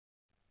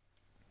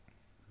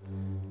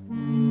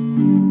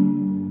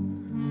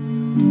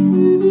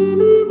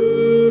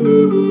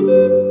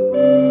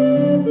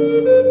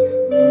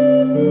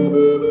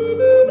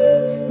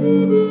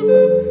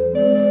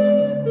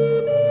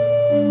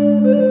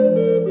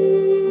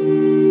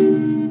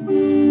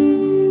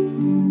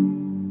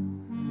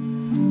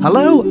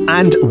Hello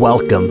and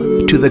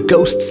welcome to the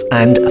Ghosts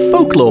and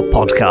Folklore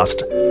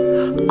podcast.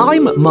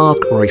 I'm Mark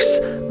Rees,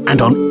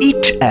 and on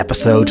each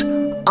episode,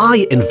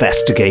 I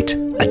investigate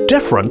a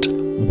different,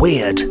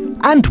 weird,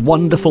 and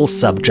wonderful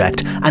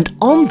subject. And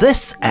on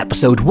this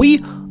episode,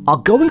 we are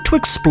going to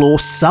explore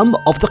some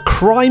of the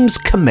crimes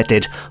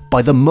committed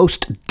by the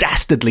most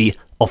dastardly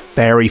of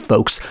fairy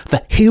folks,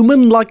 the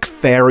human-like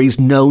fairies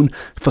known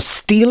for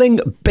stealing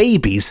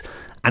babies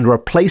and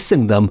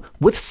replacing them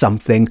with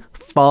something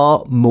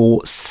far more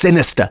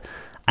sinister,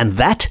 and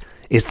that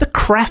is the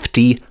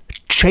crafty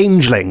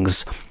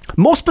Changelings.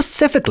 More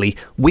specifically,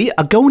 we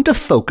are going to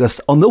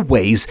focus on the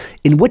ways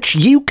in which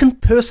you can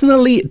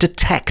personally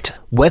detect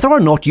whether or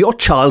not your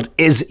child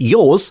is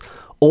yours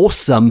or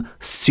some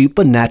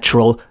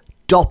supernatural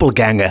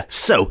doppelganger.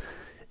 So,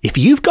 if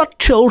you've got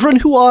children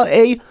who are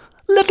a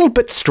little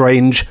bit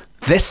strange,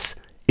 this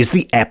is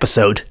the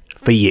episode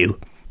for you.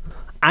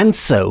 And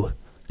so,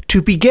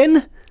 to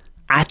begin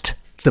at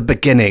the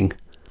beginning,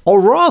 or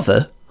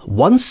rather,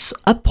 once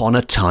upon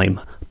a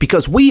time,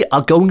 because we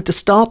are going to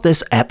start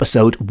this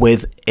episode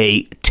with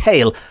a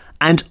tale,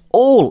 and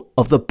all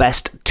of the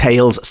best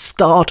tales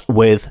start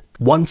with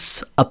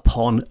once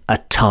upon a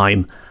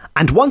time.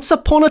 And once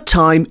upon a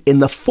time in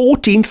the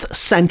 14th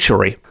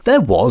century,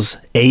 there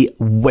was a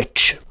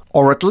witch,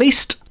 or at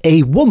least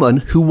a woman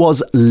who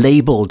was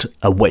labelled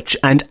a witch,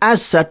 and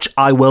as such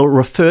I will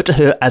refer to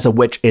her as a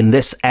witch in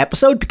this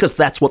episode because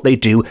that's what they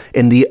do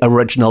in the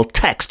original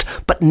text.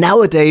 But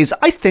nowadays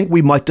I think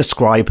we might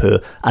describe her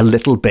a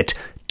little bit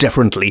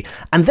differently.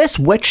 And this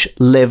witch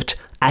lived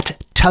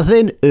at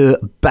Tyddyn y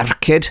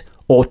Barcud,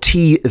 or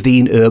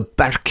Tyddyn y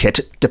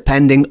Barcud,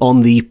 depending on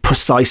the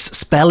precise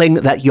spelling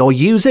that you're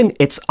using.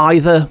 It's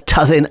either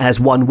Tyddyn as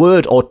one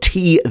word or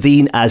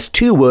Tyddyn as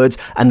two words,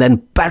 and then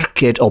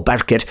Barcud or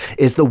Barcud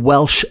is the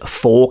Welsh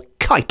for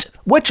kite,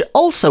 which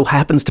also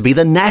happens to be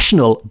the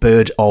national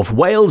bird of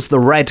Wales, the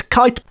red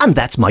kite, and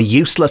that's my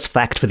useless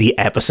fact for the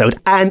episode.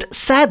 And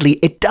sadly,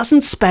 it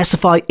doesn't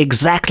specify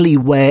exactly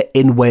where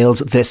in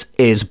Wales this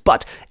is,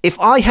 but if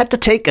I had to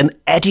take an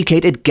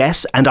educated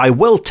guess, and I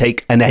will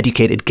take an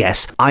educated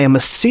guess, I am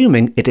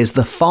assuming it is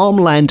the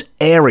farmland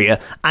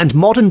area and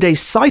modern-day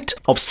site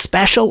of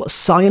special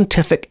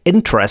scientific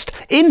interest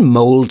in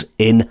Mold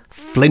in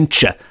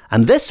Flintshire.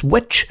 And this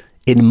witch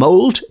in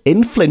Mold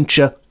in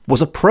Flintshire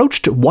was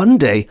approached one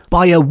day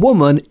by a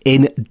woman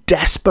in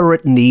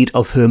desperate need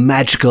of her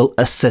magical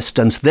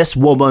assistance. This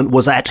woman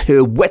was at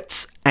her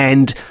wit's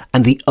end,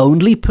 and the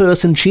only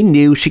person she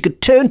knew she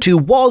could turn to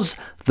was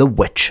the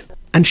witch.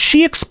 And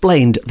she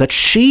explained that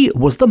she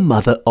was the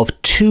mother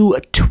of two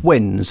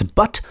twins,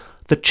 but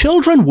the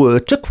children were,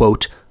 to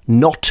quote,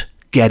 not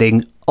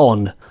getting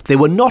on. They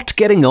were not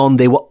getting on,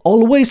 they were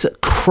always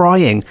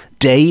crying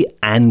day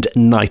and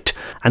night.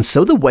 And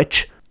so the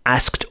witch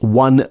asked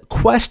one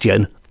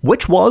question,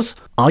 which was,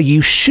 are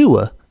you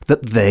sure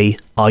that they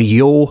are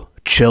your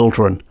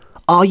children?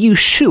 Are you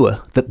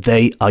sure that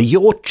they are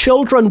your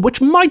children? Which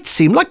might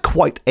seem like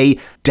quite a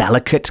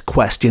delicate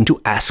question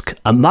to ask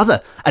a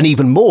mother, an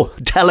even more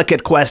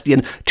delicate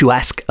question to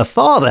ask a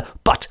father.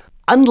 But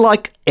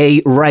unlike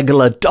a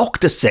regular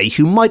doctor, say,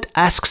 who might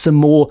ask some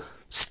more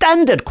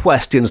standard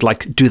questions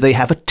like, do they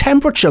have a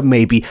temperature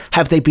maybe?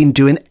 Have they been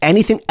doing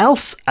anything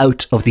else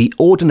out of the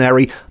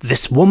ordinary?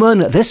 This woman,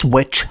 this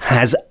witch,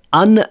 has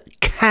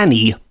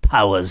uncanny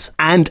powers.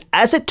 And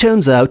as it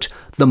turns out,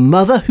 the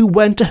mother who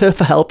went to her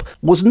for help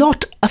was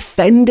not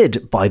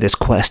offended by this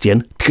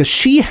question because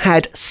she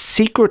had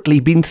secretly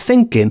been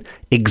thinking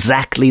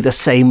exactly the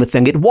same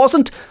thing. It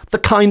wasn't the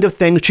kind of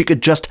thing she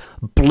could just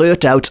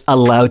blurt out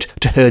aloud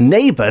to her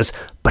neighbours,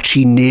 but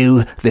she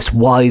knew this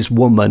wise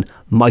woman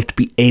might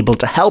be able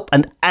to help.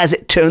 And as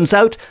it turns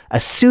out,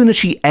 as soon as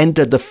she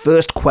entered, the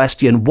first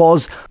question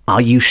was,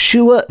 are you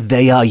sure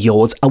they are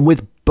yours? And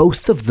with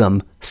both of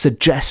them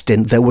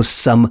suggesting there was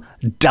some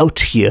doubt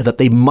here that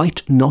they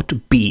might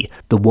not be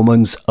the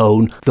woman's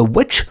own, the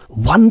witch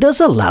wonders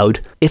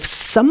aloud if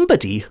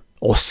somebody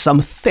or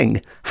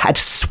something had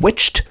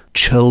switched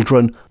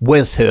children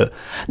with her.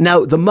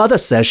 Now, the mother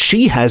says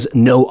she has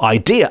no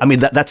idea. I mean,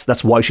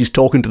 that's why she's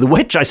talking to the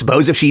witch, I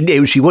suppose. If she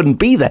knew, she wouldn't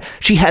be there.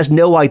 She has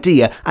no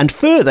idea. And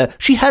further,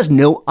 she has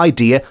no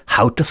idea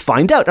how to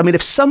find out. I mean,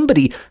 if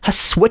somebody has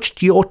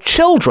switched your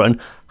children,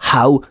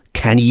 how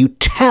can you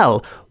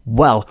tell?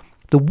 Well,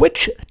 the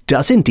witch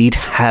does indeed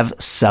have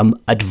some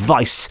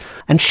advice,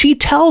 and she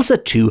tells her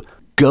to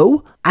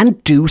go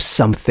and do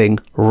something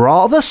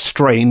rather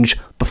strange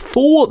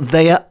before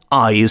their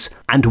eyes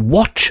and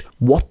watch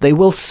what they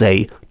will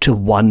say to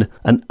one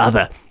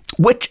another,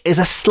 which is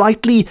a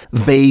slightly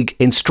vague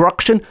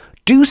instruction.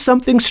 Do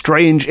something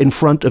strange in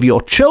front of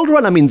your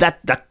children. I mean,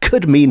 that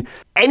could mean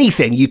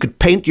anything. You could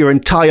paint your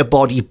entire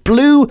body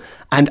blue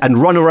and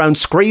run around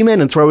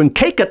screaming and throwing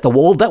cake at the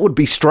wall, that would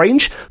be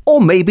strange.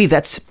 Or maybe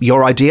that's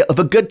your idea of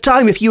a good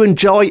time. If you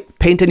enjoy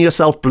painting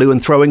yourself blue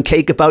and throwing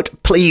cake about,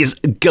 please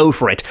go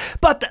for it.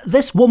 But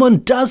this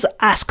woman does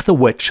ask the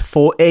witch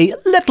for a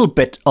little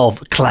bit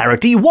of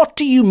clarity. What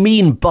do you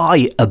mean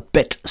by a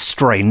bit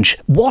strange?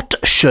 What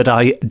should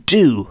I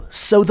do?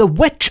 So the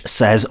witch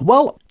says,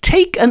 well,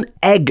 take an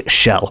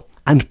eggshell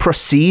and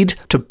proceed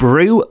to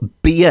brew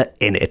beer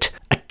in it,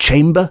 a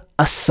chamber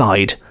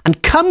aside,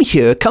 and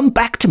come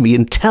back to me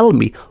and tell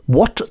me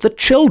what the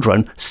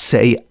children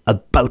say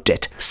about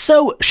it.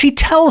 So she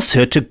tells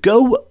her to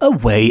go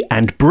away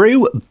and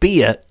brew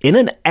beer in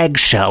an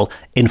eggshell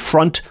in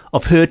front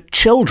of her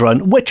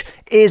children, which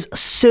is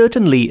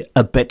certainly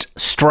a bit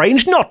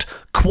strange. Not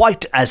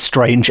quite as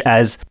strange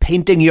as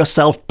painting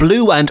yourself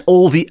blue and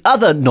all the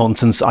other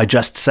nonsense I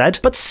just said,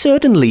 but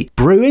certainly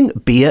brewing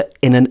beer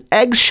in an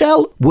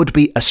eggshell would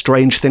be a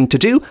strange thing to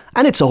do,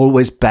 and it's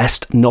always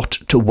best not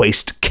to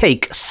waste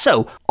cake.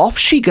 So off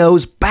she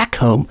goes back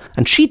home,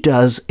 and she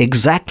does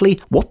exactly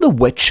what the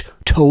witch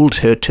told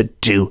her to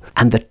do.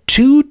 And the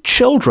two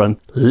children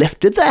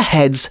lifted their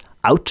heads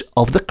out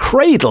of the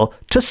cradle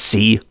to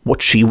see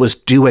what she was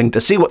doing,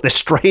 to see what this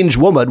strange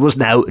woman was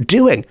now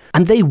doing.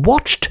 And they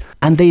watched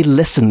and they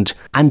listened,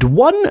 and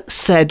one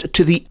said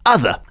to the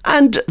other,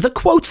 and the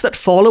quotes that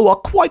follow are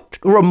quite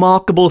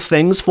remarkable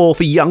things for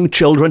young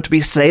children to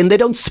be saying. They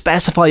don't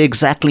specify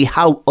exactly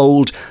how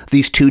old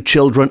these two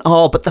children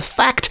are, but the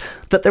fact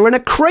that they're in a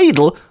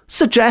cradle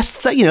suggests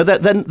that,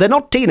 that they're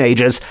not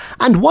teenagers.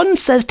 And one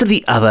says to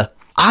the other,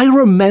 I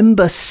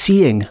remember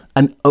seeing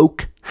an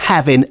oak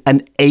having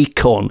an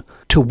acorn,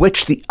 to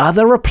which the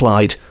other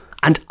replied,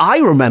 and I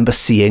remember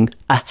seeing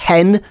a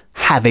hen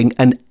having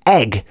an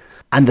egg.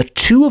 And the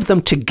two of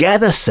them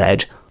together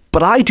said,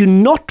 but I do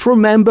not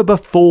remember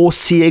before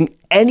seeing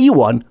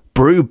anyone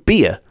brew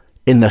beer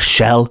in the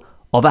shell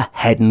of a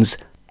hen's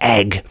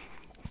egg.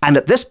 And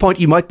at this point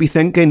you might be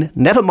thinking,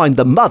 never mind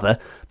the mother,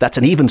 that's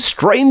an even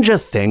stranger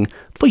thing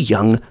for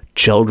young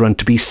children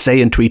to be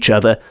saying to each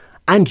other.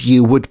 And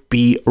you would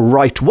be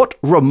right. What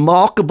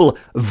remarkable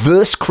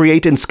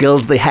verse-creating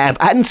skills they have,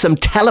 and some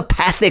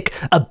telepathic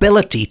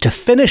ability to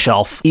finish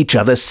off each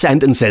other's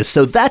sentences.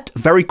 So that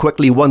very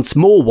quickly once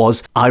more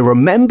was, I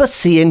remember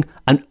seeing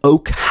an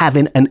oak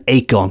having an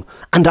acorn,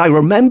 and I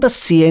remember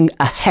seeing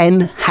a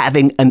hen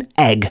having an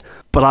egg,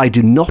 but I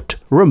do not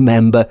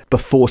remember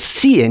before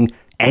seeing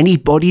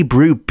anybody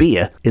brew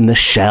beer in the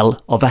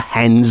shell of a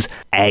hen's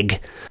egg.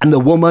 And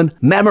the woman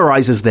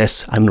memorizes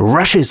this and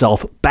rushes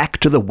off back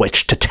to the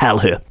witch to tell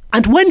her.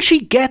 And when she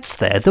gets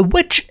there, the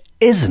witch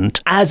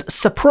isn't as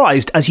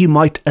surprised as you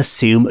might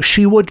assume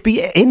she would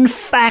be. In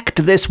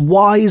fact, this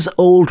wise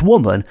old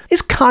woman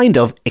is kind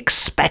of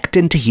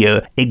expecting to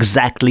hear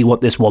exactly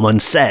what this woman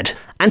said.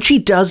 And she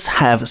does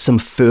have some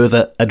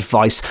further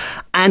advice.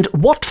 And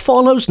what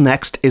follows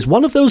next is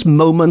one of those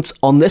moments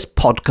on this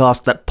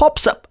podcast that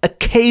pops up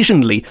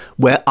occasionally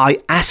where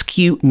I ask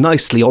you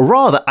nicely, or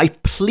rather, I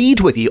plead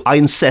with you, I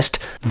insist,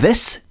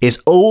 this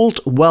is old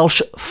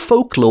Welsh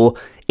folklore.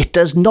 It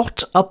does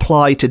not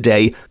apply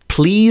today.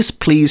 Please,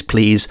 please,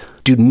 please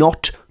do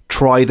not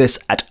try this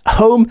at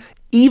home.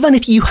 Even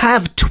if you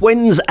have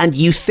twins and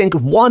you think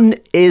one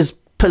is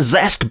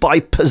possessed by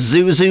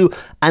Pazuzu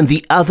and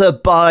the other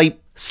by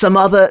some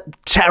other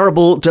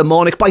terrible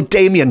demonic, by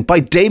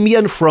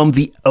Damien from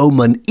The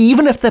Omen.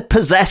 Even if they're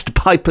possessed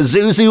by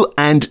Pazuzu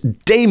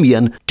and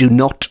Damien, do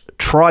not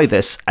try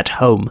this at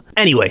home.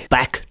 Anyway,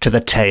 back to the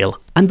tale.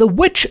 And the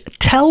witch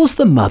tells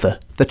the mother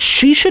that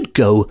she should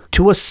go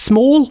to a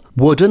small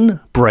wooden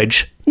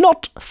bridge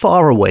not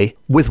far away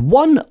with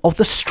one of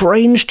the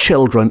strange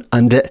children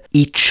under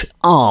each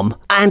arm.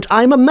 And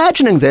I'm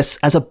imagining this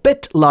as a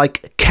bit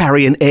like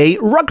carrying a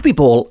rugby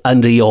ball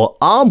under your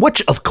arm,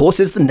 which of course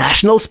is the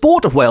national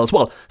sport of Wales.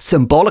 Well,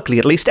 symbolically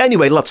at least.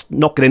 Anyway, let's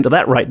not get into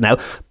that right now.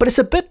 But it's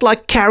a bit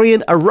like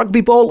carrying a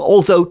rugby ball,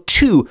 although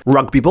two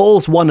rugby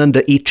balls, one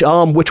under each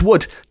arm, which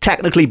would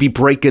technically be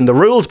breaking the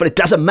rules, but it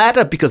doesn't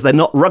matter because they're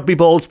not rugby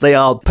balls. They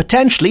are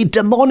potentially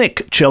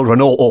demonic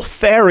children or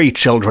fairy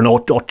children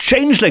or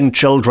changeling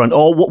children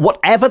or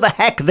whatever the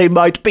heck they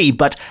might be.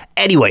 But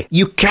anyway,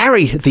 you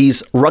carry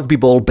these rugby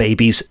ball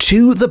babies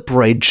to the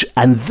bridge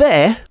and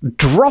there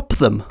drop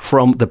them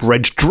from the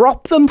bridge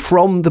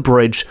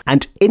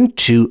and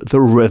into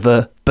the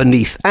river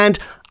beneath. And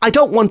I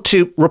don't want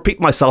to repeat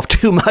myself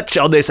too much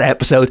on this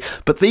episode,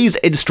 but these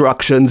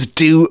instructions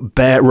do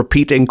bear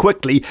repeating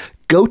quickly.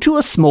 Go to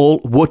a small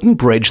wooden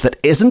bridge that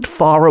isn't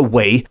far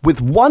away with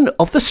one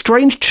of the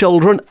strange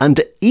children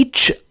under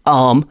each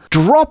arm.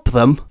 Drop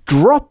them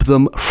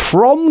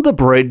from the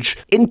bridge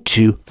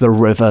into the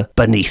river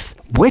beneath,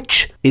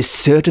 which is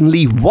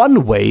certainly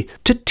one way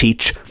to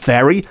teach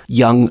very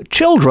young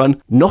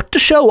children not to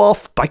show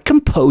off by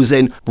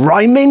composing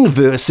rhyming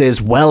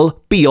verses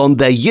well beyond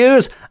their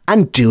years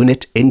and doing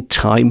it in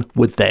time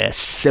with their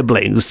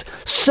siblings.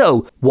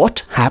 So,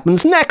 what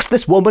happens next?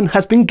 This woman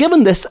has been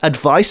given this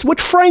advice,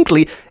 which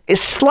frankly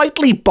is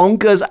slightly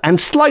bonkers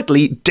and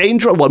slightly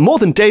dangerous, well, more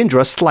than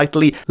dangerous,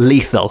 slightly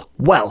lethal.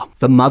 Well,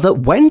 the mother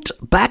went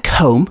back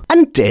home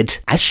and did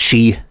as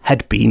she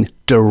had been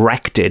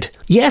directed.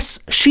 Yes,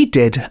 she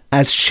did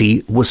as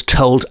she was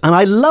told, and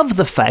I love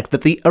the fact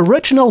that the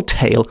original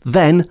tale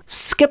then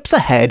skips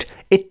ahead.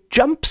 It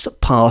jumps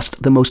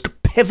past the most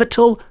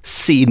pivotal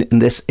scene in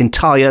this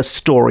entire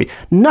story.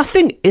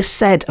 Nothing is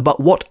said about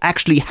what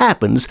actually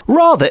happens.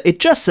 Rather, it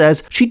just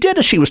says she did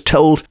as she was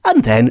told,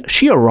 and then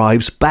she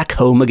arrives back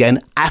home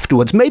again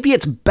afterwards. Maybe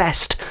it's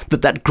best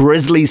that that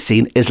grisly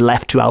scene is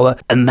left to our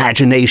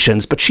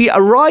imaginations, but she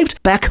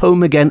arrived back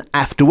home again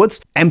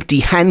afterwards,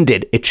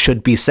 empty-handed, it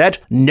should be said.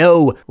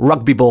 No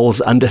rugby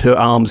balls under her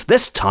arms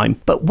this time.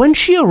 But when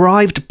she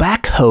arrived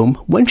back home,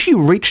 when she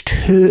reached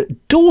her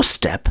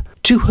doorstep,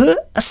 to her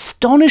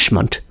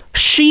astonishment,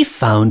 she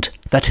found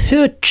that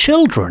her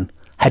children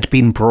had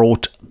been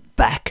brought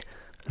back.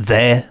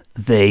 There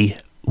they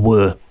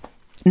were.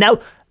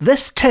 Now,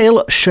 this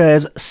tale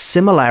shares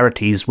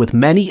similarities with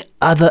many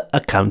other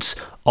accounts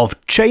of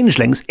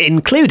changelings,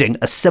 including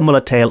a similar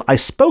tale I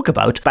spoke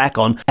about back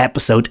on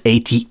episode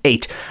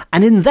 88.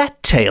 And in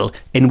that tale,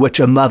 in which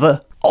a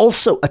mother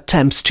also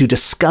attempts to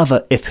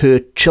discover if her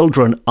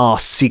children are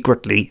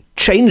secretly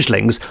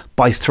changelings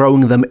by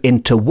throwing them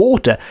into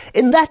water.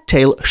 In that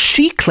tale,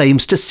 she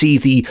claims to see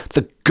the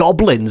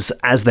goblins,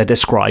 as they're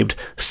described,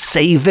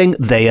 saving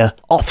their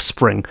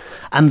offspring.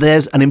 And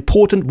there's an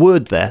important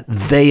word there,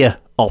 their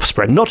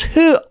offspring. Not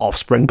her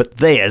offspring, but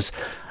theirs.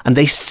 And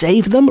they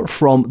save them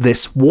from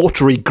this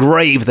watery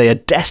grave they are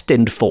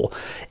destined for.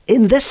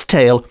 In this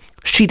tale,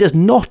 she does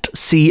not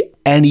see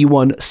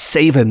anyone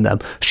saving them.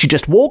 She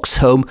just walks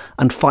home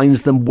and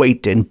finds them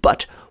waiting.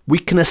 But we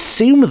can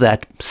assume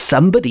that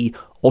somebody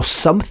or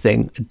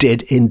something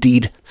did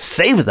indeed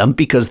save them,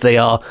 because they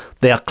are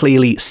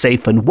clearly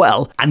safe and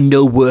well and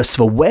no worse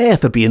for wear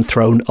for being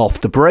thrown off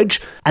the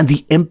bridge. And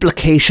the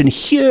implication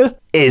here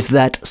is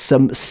that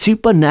some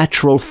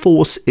supernatural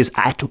force is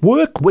at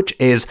work, which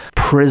is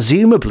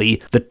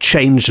presumably the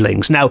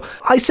changelings. Now,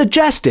 I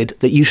suggested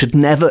that you should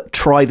never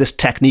try this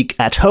technique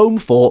at home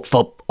for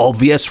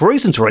obvious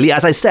reasons, really.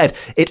 As I said,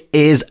 it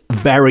is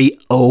very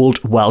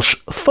old Welsh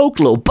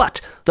folklore,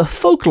 but the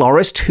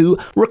folklorist who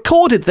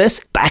recorded this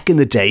back in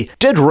the day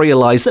did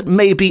realise that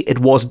maybe it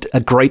wasn't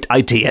a great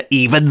idea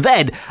even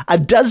then,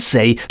 and does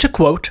say, to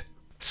quote,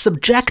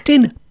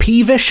 "Subjecting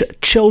peevish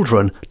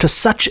children to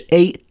such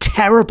a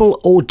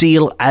terrible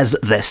ordeal as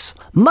this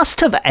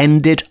must have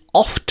ended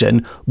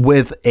often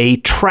with a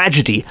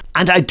tragedy."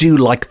 And I do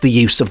like the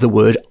use of the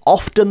word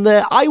often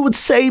there. I would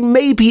say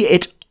maybe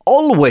it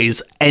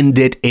always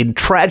ended in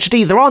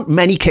tragedy. There aren't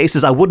many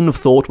cases I wouldn't have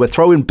thought where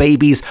throwing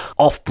babies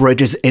off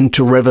bridges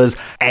into rivers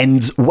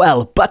ends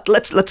well, but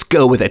let's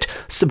go with it.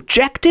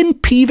 Subjecting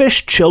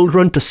peevish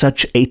children to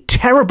such a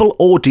terrible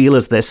ordeal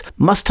as this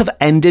must have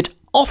ended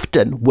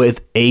often with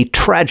a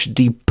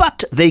tragedy.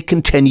 But they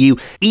continue,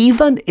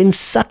 even in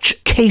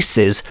such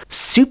cases,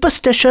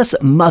 superstitious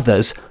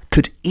mothers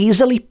could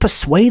easily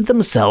persuade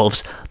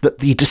themselves that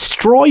the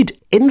destroyed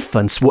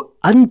infants were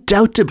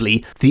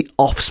undoubtedly the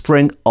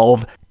offspring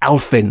of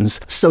elfins,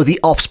 so the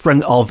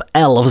offspring of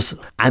elves,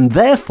 and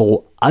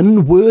therefore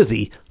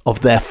unworthy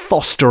of their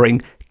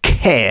fostering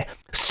care.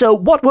 So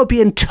what we're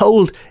being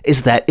told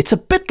is that it's a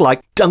bit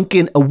like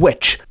dunking a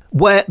witch,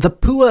 where the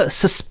poor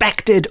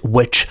suspected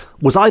witch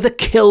was either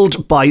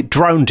killed by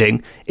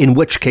drowning, in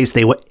which case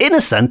they were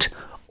innocent,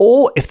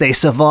 or if they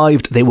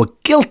survived, they were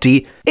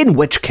guilty, in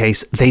which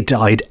case they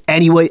died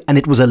anyway, and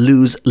it was a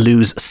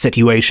lose-lose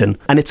situation.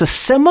 And it's a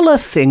similar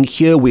thing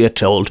here, we are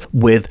told,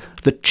 with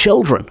the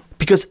children.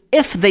 Because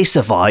if they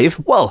survive,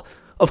 well,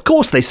 of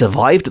course they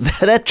survived,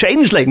 they're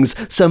changelings.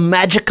 Some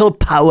magical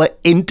power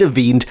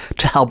intervened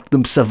to help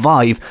them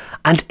survive.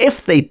 And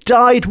if they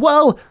died,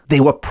 well, they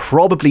were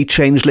probably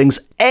changelings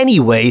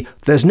anyway.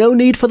 There's no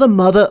need for the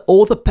mother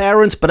or the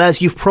parents, but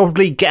as you've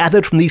probably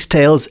gathered from these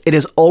tales, it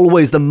is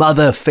always the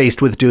mother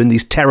faced with doing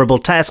these terrible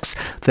tasks.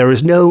 There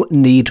is no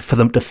need for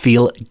them to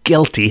feel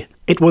guilty.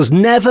 It was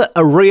never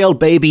a real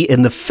baby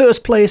in the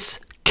first place.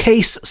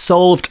 Case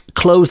solved,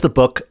 close the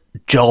book,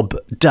 job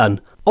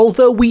done.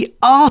 Although we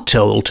are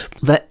told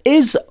there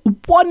is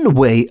one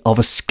way of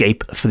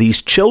escape for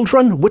these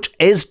children, which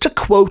is, to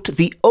quote,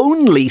 the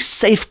only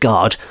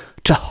safeguard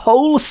to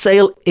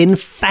wholesale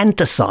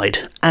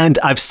infanticide. And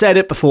I've said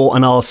it before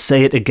and I'll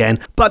say it again,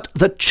 but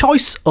the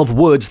choice of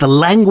words, the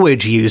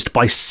language used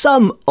by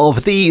some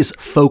of these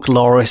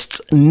folklorists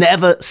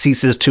never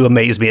ceases to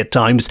amaze me at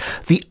times.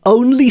 The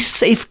only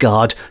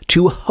safeguard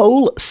to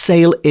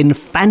wholesale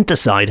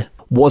infanticide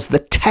was the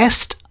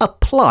test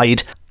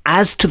applied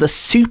as to the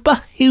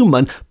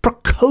superhuman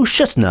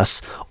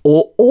precociousness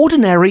or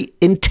ordinary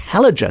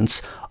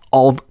intelligence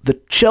of the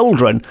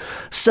children.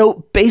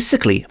 So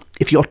basically,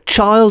 if your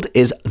child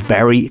is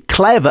very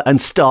clever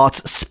and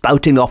starts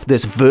spouting off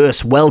this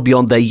verse well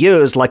beyond their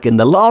years, like in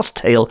the last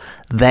tale,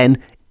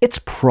 then it's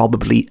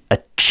probably a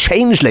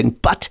changeling.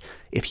 But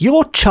if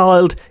your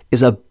child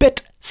is a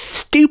bit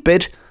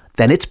stupid,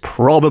 then it's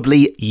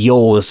probably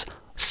yours.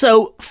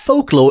 So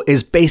folklore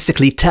is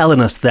basically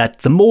telling us that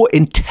the more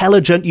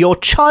intelligent your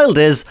child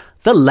is,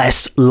 the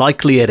less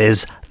likely it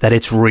is that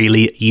it's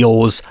really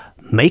yours.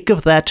 Make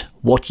of that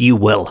what you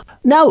will.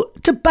 Now,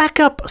 to back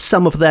up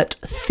some of that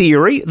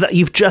theory that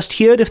you've just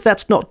heard, if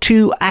that's not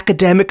too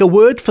academic a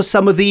word for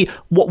some of the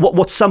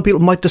what some people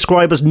might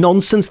describe as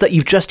nonsense that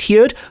you've just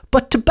heard,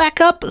 but to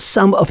back up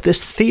some of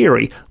this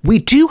theory, we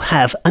do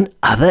have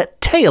another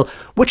tale,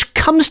 which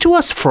comes to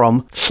us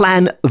from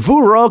Llan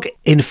Fwrog.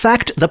 In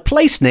fact, the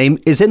place name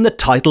is in the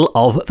title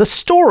of the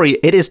story.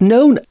 It is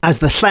known as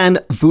the Llan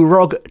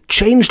Fwrog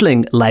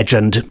Changeling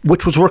legend,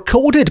 which was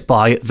recorded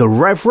by the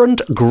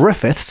Reverend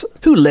Griffiths,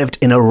 who lived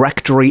in a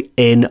rectory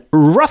in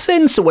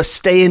Ruthin, so we're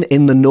staying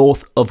in the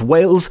north of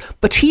Wales,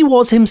 but he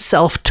was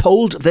himself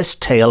told this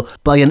tale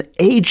by an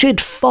aged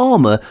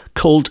farmer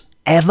called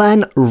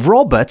Evan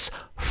Roberts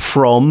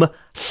from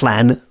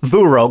Llan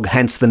Fwrog,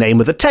 hence the name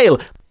of the tale.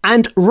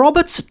 And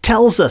Roberts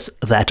tells us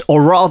that,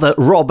 or rather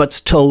Roberts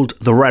told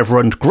the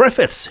Reverend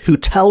Griffiths, who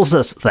tells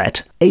us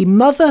that a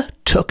mother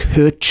took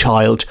her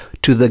child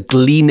to the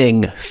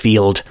gleaning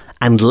field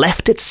and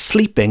left it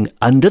sleeping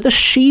under the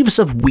sheaves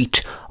of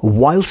wheat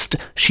whilst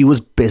she was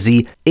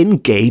busy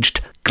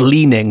engaged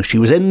gleaning. She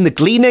was in the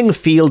gleaning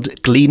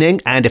field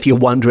gleaning, and if you're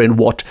wondering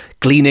what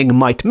gleaning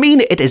might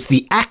mean, it is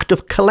the act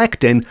of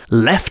collecting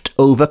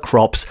leftover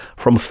crops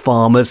from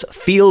farmers'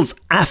 fields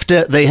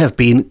after they have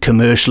been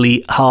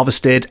commercially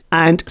harvested.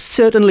 And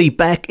certainly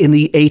back in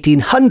the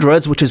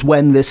 1800s, which is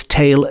when this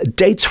tale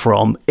dates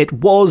from, it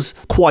was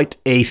quite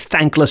a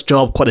thankless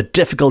job, quite a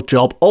difficult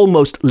job,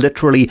 almost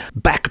literally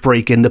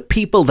backbreaking. The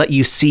people that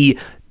you see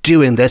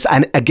doing this,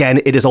 and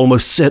again, it is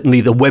almost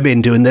certainly the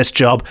women doing this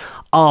job,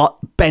 are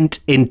bent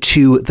in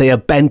two, they are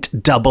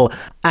bent double.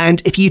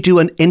 And if you do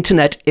an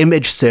internet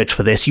image search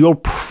for this, you'll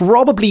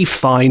probably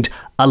find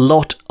a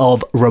lot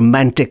of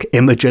romantic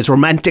images,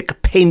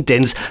 romantic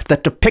paintings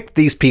that depict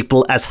these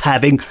people as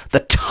having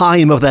the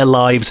time of their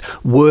lives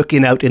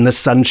working out in the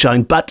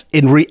sunshine. But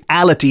in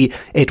reality,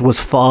 it was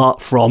far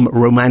from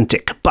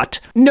romantic. But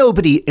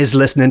nobody is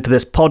listening to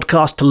this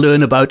podcast to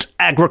learn about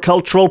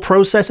agricultural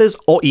processes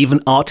or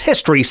even art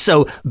history.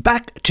 So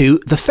back to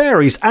the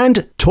fairies.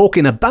 And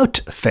talking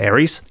about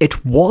fairies,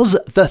 it was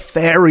the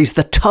fairies,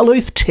 the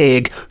Tylwyth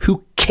Teg,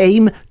 who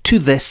came to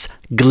this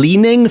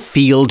gleaning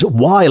field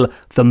while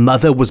the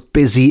mother was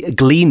busy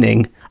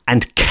gleaning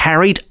and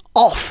carried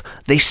off.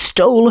 They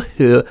stole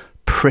her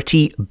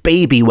pretty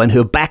baby when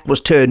her back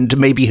was turned,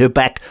 maybe her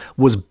back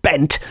was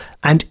bent,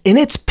 and in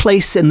its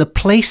place, in the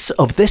place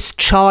of this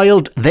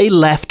child, they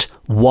left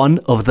one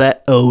of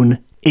their own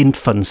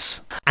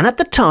infants. And at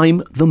the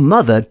time, the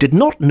mother did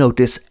not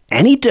notice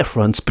any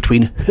difference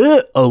between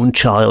her own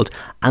child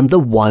and the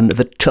one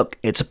that took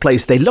its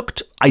place. They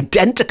looked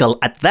identical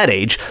at that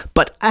age,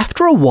 but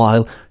after a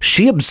while,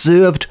 she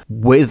observed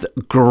with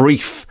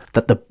grief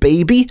that the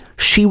baby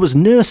she was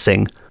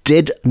nursing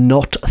did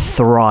not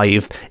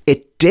thrive.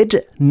 It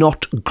did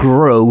not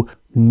grow,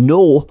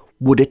 nor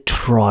would it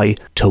try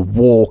to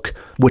walk,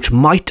 which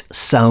might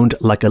sound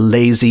like a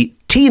lazy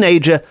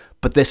teenager,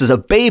 but this is a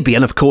baby,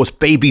 and of course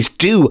babies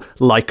do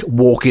like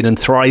walking and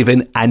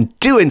thriving and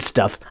doing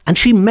stuff. And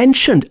she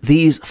mentioned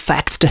these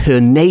facts to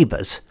her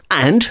neighbours.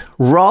 And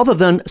rather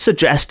than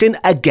suggesting,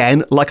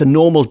 again, like a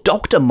normal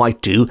doctor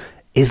might do,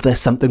 is there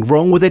something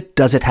wrong with it?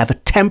 Does it have a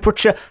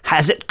temperature?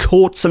 Has it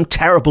caught some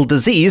terrible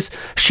disease?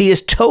 She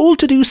is told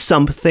to do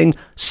something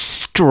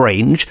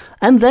strange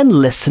and then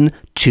listen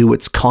to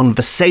its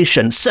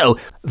conversation. So,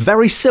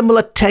 very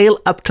similar tale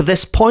up to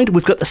this point.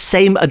 We've got the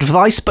same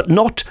advice, but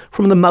not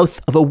from the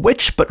mouth of a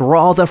witch, but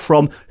rather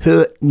from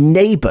her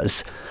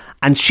neighbours.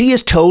 And she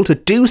is told to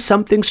do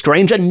something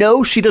strange, and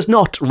no, she does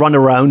not run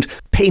around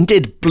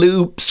painted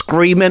blue,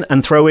 screaming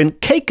and throwing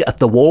cake at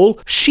the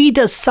wall. She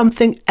does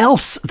something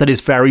else that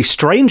is very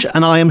strange,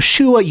 and I am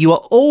sure you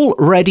are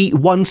already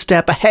one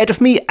step ahead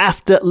of me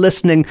after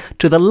listening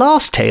to the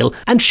last tale.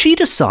 And she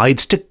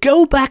decides to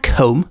go back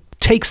home,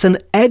 takes an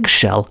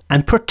eggshell,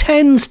 and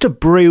pretends to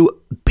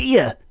brew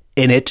beer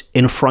in it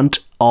in front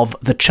of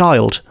the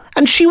child.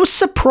 And she was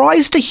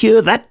surprised to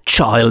hear that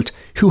child,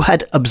 who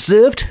had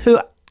observed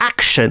her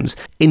actions,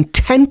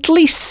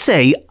 intently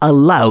say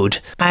aloud,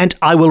 and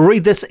I will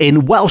read this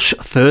in Welsh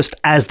first,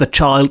 as the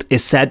child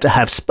is said to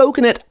have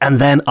spoken it, and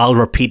then I'll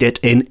repeat it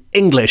in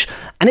English,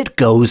 and it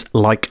goes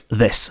like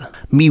this.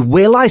 Mi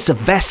welais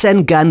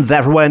fesen gan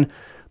dderwen,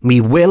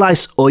 mi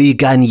welais o'i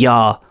gan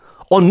ia,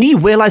 ond ni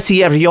welais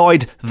I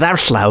erioed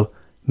ddarllaw,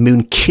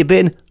 mewn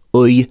cibin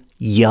o'i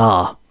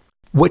ia.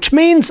 Which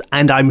means,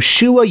 and I'm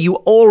sure you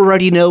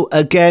already know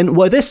again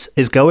where this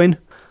is going,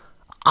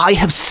 I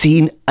have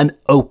seen an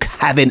oak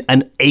having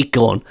an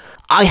acorn.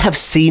 I have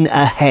seen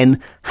a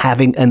hen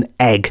having an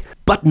egg,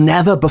 but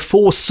never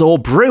before saw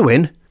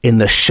brewing in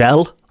the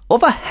shell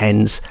of a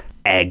hen's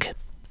egg.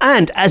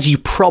 And as you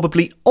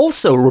probably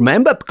also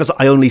remember, because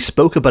I only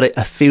spoke about it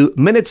a few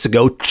minutes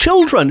ago,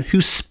 children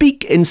who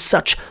speak in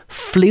such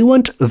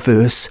fluent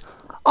verse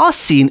are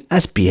seen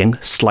as being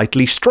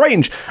slightly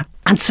strange,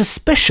 and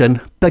suspicion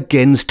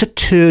begins to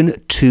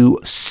turn to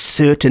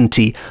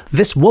certainty.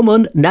 This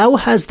woman now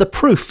has the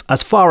proof,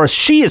 as far as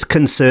she is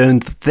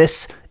concerned, that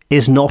this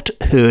is not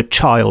her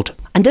child.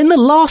 And in the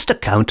last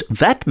account,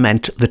 that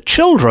meant the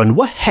children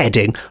were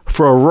heading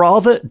for a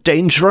rather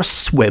dangerous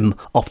swim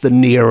off the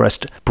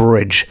nearest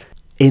bridge.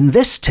 In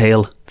this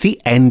tale, the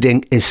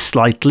ending is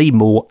slightly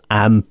more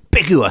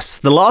ambiguous.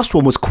 The last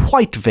one was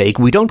quite vague.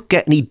 We don't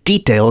get any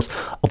details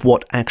of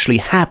what actually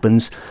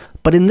happens.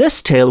 But in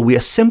this tale, we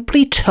are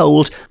simply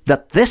told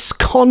that this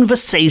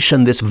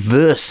conversation, this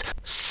verse,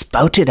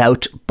 spouted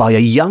out by a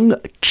young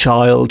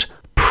child,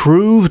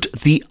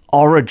 proved the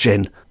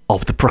origin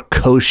of the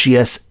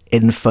precocious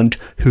infant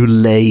who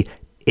lay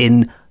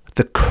in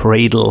the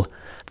cradle.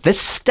 This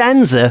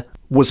stanza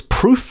was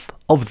proof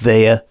of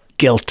their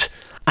guilt.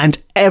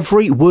 And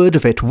every word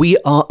of it, we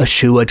are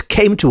assured,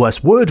 came to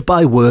us word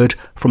by word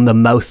from the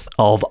mouth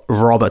of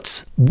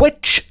Roberts,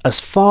 which, as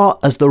far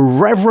as the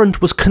Reverend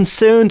was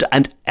concerned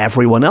and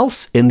everyone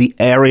else in the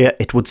area,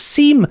 it would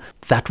seem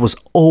that was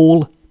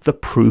all the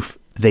proof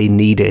they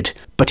needed.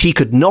 But he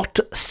could not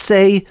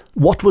say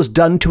what was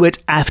done to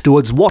it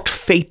afterwards, what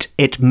fate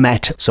it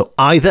met. So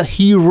either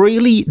he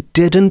really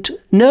didn't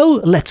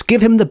know, let's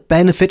give him the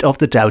benefit of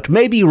the doubt.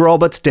 Maybe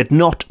Roberts did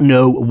not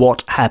know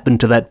what happened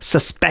to that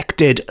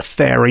suspected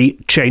fairy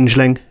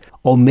changeling.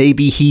 Or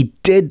maybe he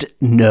did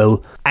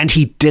know, and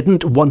he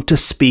didn't want to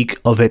speak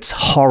of its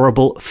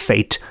horrible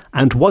fate.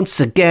 And once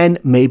again,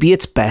 maybe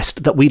it's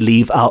best that we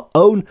leave our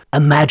own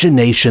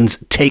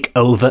imaginations take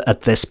over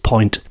at this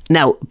point.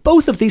 Now,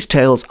 both of these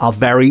tales are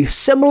very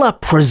similar,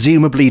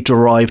 presumably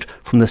derived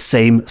from the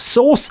same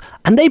source,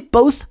 and they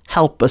both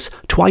help us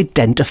to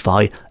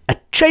identify a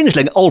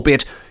changeling,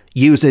 albeit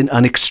using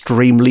an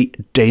extremely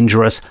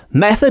dangerous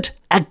method.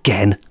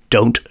 Again,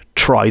 don't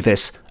try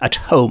this at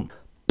home.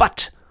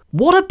 But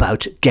what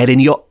about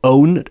getting your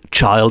own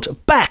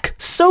child back?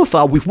 So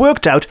far, we've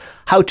worked out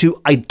how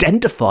to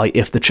identify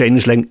if the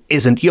changeling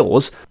isn't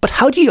yours, but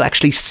how do you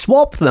actually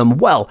swap them?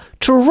 Well,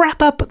 to wrap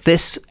up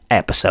this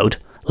episode,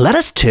 let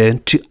us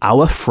turn to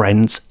our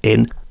friends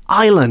in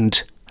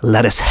Ireland.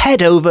 Let us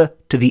head over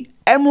to the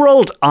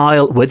Emerald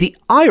Isle, where the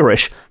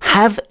Irish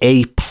have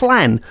a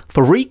plan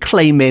for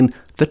reclaiming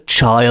the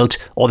child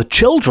or the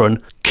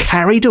children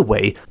carried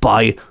away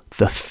by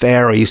the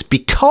fairies,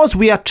 because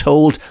we are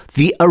told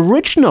the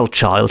original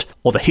child,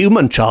 or the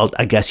human child,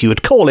 I guess you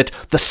would call it,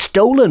 the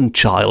stolen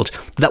child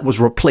that was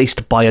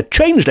replaced by a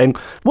changeling,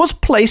 was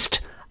placed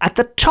at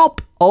the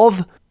top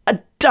of a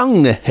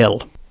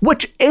dunghill,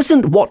 which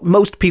isn't what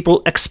most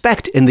people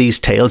expect in these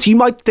tales. You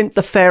might think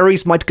the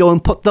fairies might go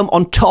and put them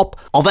on top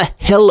of a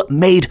hill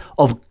made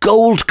of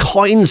gold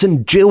coins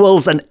and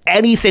jewels and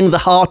anything the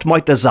heart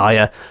might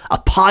desire, a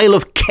pile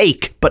of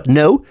cake, but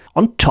no,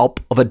 on top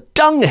of a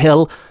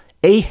dunghill,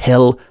 a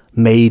hill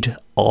made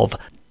of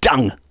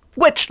dung,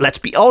 which, let's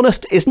be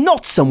honest, is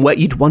not somewhere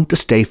you'd want to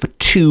stay for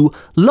too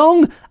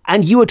long,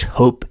 and you would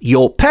hope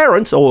your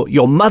parents, or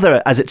your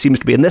mother, as it seems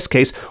to be in this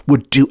case,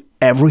 would do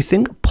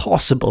everything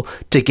possible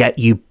to get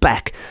you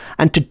back.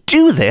 And to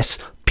do this,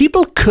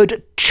 people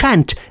could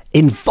chant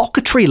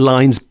invocatory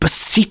lines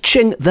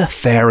beseeching the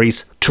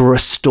fairies to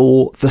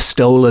restore the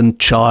stolen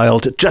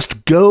child.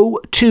 Just go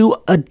to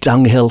a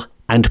dunghill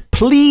and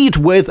plead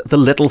with the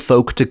little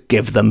folk to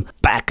give them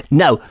back.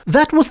 Now,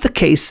 that was the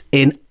case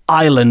in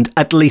Ireland,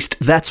 at least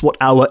that's what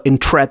our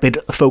intrepid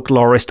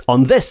folklorist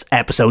on this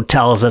episode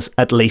tells us,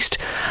 at least.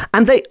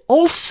 And they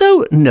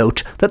also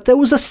note that there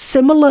was a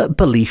similar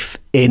belief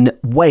in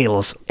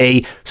Wales,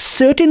 a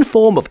certain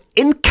form of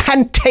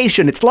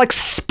incantation, it's like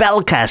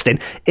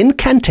spellcasting,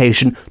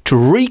 incantation to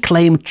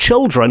reclaim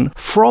children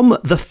from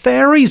the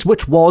fairies,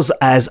 which was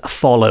as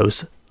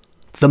follows.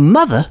 The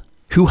mother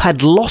who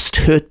had lost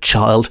her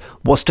child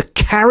was to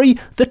carry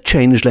the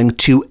changeling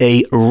to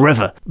a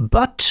river,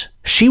 but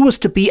she was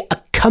to be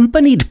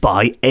accompanied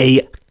by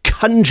a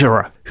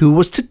conjurer who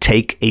was to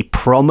take a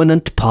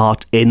prominent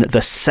part in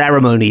the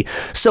ceremony.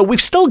 So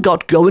we've still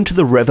got going to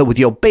the river with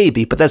your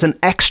baby, but there's an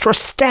extra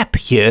step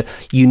here.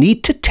 You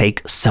need to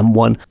take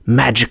someone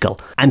magical.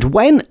 And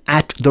when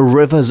at the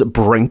river's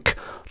brink,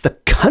 the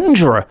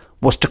conjurer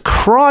was to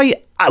cry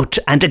out,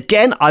 and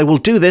again, I will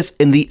do this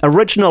in the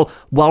original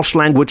Welsh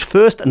language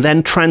first and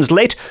then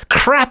translate,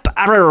 crap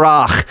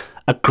ararach,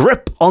 a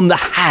grip on the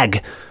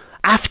hag,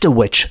 after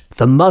which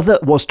the mother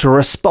was to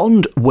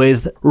respond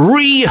with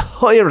Ri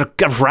hoir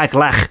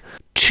gavraglach,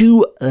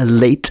 too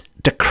late,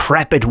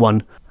 decrepit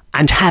one,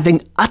 and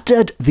having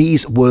uttered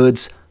these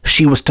words,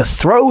 she was to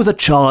throw the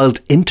child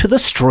into the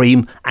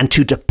stream and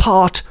to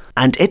depart,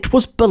 and it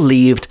was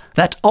believed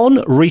that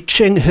on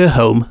reaching her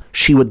home,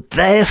 she would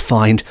there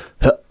find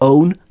her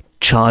own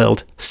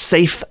child,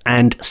 safe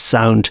and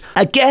sound.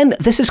 Again,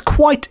 this is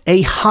quite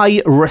a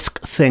high-risk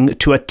thing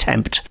to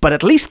attempt, but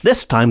at least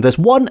this time there's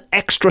one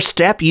extra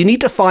step. You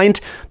need to find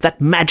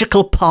that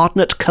magical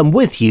partner to come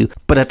with you,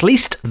 but at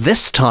least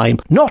this time,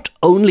 not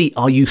only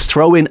are you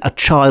throwing a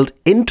child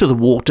into the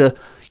water,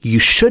 you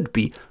should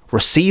be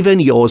receiving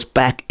yours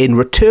back in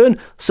return,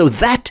 so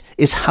that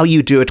is how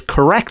you do it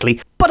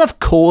correctly. But of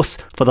course,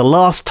 for the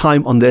last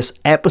time on this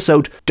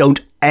episode, don't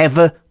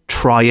ever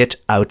try it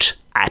out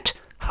at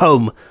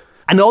home.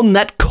 And on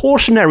that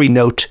cautionary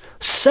note,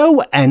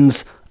 so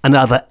ends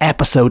another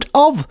episode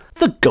of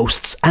the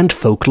Ghosts and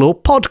Folklore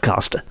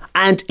podcast.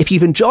 And if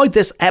you've enjoyed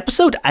this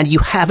episode and you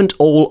haven't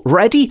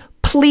already,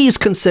 please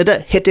consider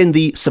hitting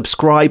the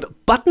subscribe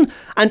button.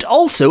 And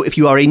also, if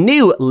you are a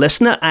new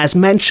listener, as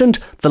mentioned,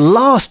 the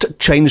last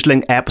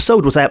Changeling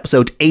episode was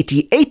episode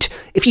 88,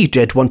 if you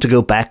did want to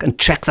go back and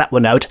check that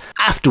one out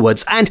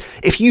afterwards. And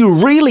if you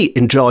really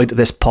enjoyed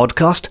this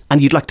podcast and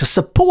you'd like to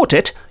support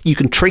it, you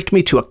can treat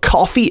me to a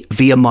coffee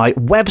via my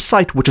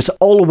website, which is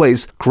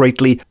always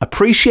greatly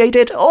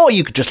appreciated, or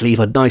you could just leave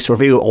a nice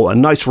review or a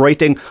nice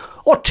rating,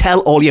 or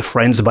tell all your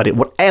friends about it,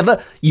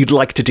 whatever you'd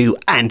like to do.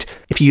 And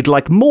if you'd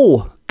like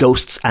more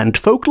Ghosts and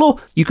Folklore,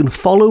 you can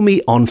follow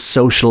me on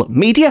social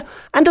media.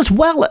 And as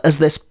well as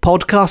this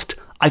podcast,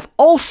 I've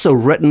also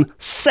written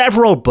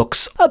several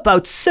books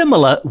about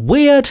similar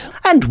weird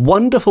and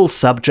wonderful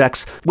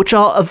subjects, which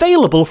are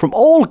available from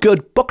all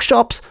good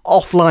bookshops,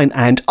 offline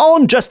and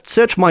on. Just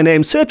search my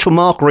name, search for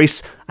Mark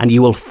Rees, and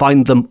you will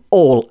find them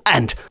all.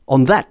 And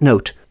on that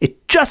note,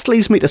 it just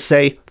leaves me to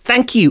say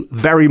thank you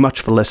very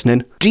much for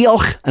listening.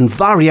 Diolch and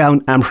fawr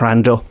am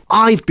wrando.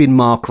 I've been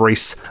Mark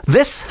Rees.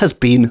 This has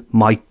been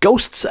my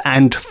Ghosts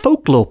and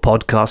Folklore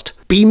podcast,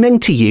 beaming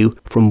to you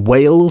from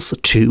Wales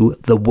to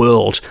the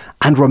world.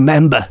 And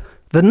remember,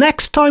 the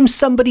next time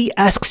somebody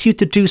asks you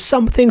to do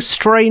something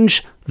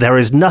strange, there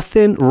is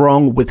nothing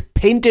wrong with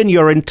painting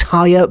your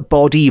entire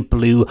body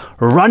blue,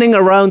 running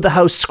around the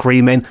house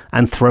screaming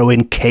and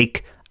throwing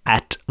cake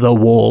at the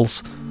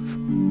walls.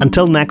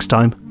 Until next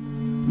time,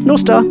 no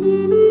star.